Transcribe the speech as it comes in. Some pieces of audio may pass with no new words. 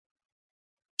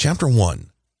Chapter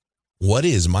 1. What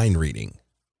is mind reading?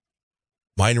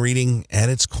 Mind reading, at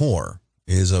its core,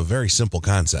 is a very simple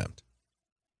concept.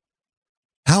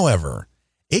 However,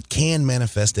 it can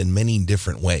manifest in many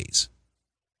different ways.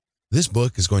 This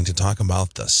book is going to talk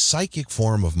about the psychic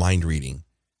form of mind reading,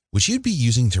 which you'd be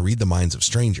using to read the minds of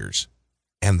strangers,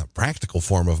 and the practical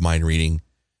form of mind reading,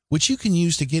 which you can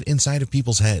use to get inside of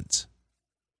people's heads.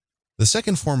 The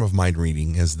second form of mind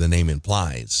reading, as the name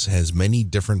implies, has many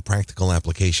different practical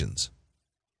applications.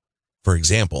 For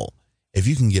example, if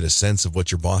you can get a sense of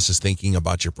what your boss is thinking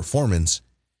about your performance,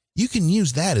 you can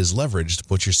use that as leverage to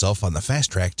put yourself on the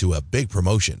fast track to a big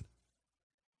promotion.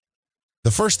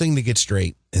 The first thing to get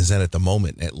straight is that at the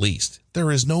moment, at least, there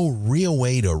is no real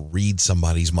way to read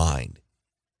somebody's mind.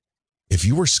 If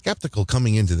you were skeptical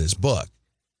coming into this book,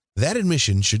 that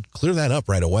admission should clear that up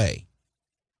right away.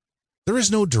 There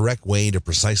is no direct way to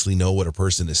precisely know what a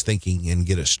person is thinking and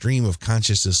get a stream of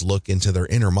consciousness look into their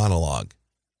inner monologue.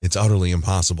 It's utterly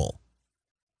impossible.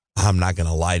 I'm not going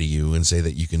to lie to you and say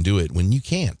that you can do it when you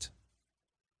can't.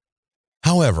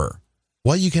 However,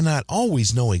 while you cannot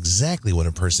always know exactly what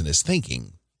a person is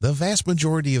thinking, the vast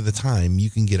majority of the time you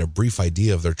can get a brief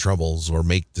idea of their troubles or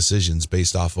make decisions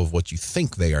based off of what you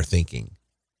think they are thinking.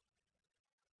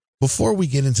 Before we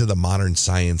get into the modern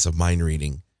science of mind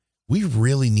reading, we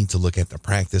really need to look at the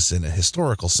practice in a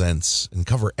historical sense and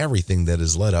cover everything that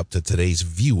has led up to today's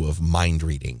view of mind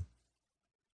reading.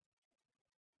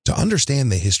 To understand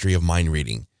the history of mind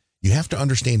reading, you have to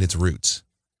understand its roots.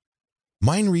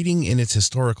 Mind reading in its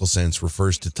historical sense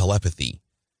refers to telepathy,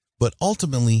 but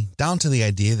ultimately down to the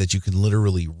idea that you can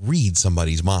literally read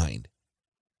somebody's mind.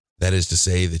 That is to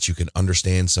say that you can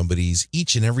understand somebody's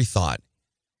each and every thought,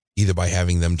 either by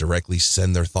having them directly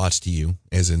send their thoughts to you,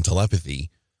 as in telepathy,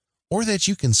 or that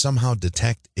you can somehow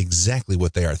detect exactly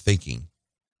what they are thinking.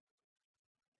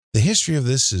 The history of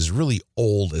this is really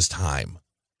old as time.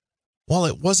 While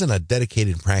it wasn't a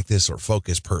dedicated practice or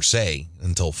focus per se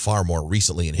until far more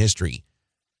recently in history,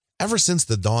 ever since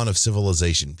the dawn of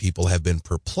civilization, people have been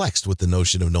perplexed with the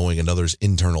notion of knowing another's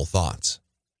internal thoughts.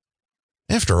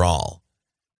 After all,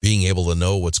 being able to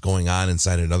know what's going on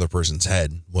inside another person's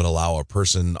head would allow a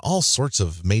person all sorts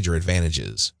of major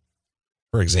advantages.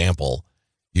 For example,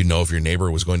 you'd know if your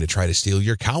neighbor was going to try to steal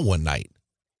your cow one night.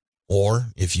 Or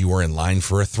if you were in line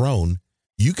for a throne,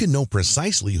 you can know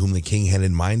precisely whom the king had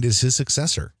in mind as his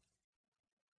successor.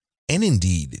 And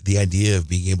indeed, the idea of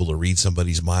being able to read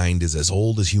somebody's mind is as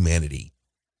old as humanity.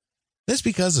 That's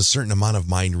because a certain amount of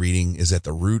mind reading is at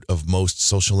the root of most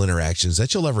social interactions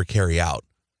that you'll ever carry out,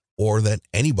 or that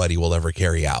anybody will ever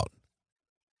carry out.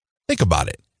 Think about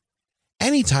it.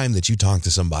 Anytime that you talk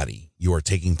to somebody, you are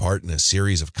taking part in a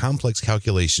series of complex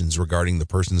calculations regarding the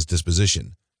person's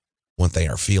disposition, what they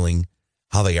are feeling,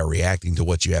 how they are reacting to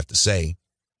what you have to say,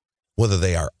 whether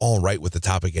they are all right with the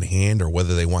topic at hand or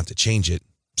whether they want to change it,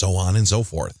 so on and so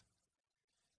forth.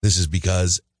 This is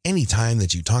because any time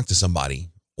that you talk to somebody,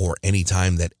 or any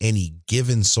time that any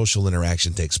given social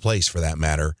interaction takes place for that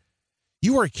matter,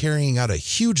 you are carrying out a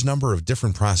huge number of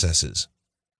different processes.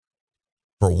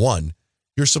 For one,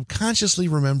 you're subconsciously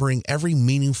remembering every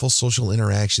meaningful social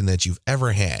interaction that you've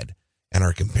ever had and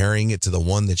are comparing it to the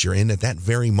one that you're in at that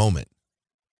very moment.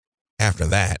 After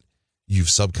that, you've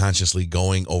subconsciously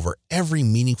going over every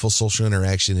meaningful social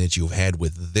interaction that you've had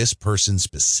with this person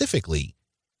specifically,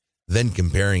 then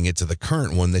comparing it to the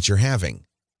current one that you're having.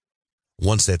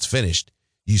 Once that's finished,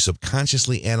 you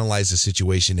subconsciously analyze the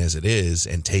situation as it is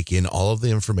and take in all of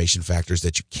the information factors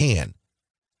that you can.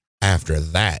 After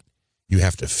that, you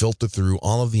have to filter through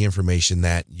all of the information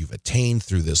that you've attained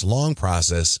through this long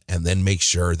process and then make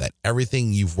sure that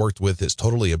everything you've worked with is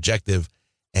totally objective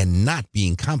and not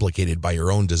being complicated by your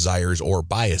own desires or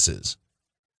biases.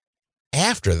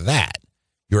 After that,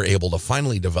 you're able to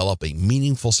finally develop a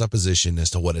meaningful supposition as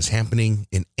to what is happening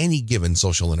in any given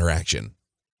social interaction.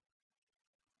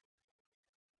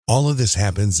 All of this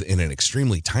happens in an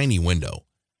extremely tiny window,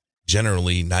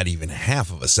 generally not even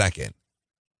half of a second.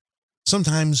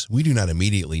 Sometimes we do not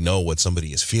immediately know what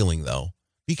somebody is feeling, though,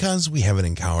 because we haven't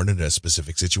encountered a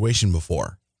specific situation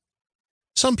before.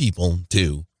 Some people,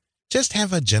 too, just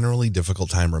have a generally difficult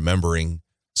time remembering,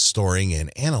 storing,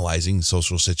 and analyzing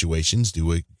social situations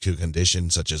due to a condition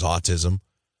such as autism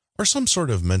or some sort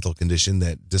of mental condition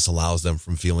that disallows them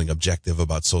from feeling objective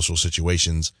about social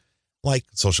situations like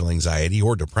social anxiety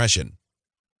or depression.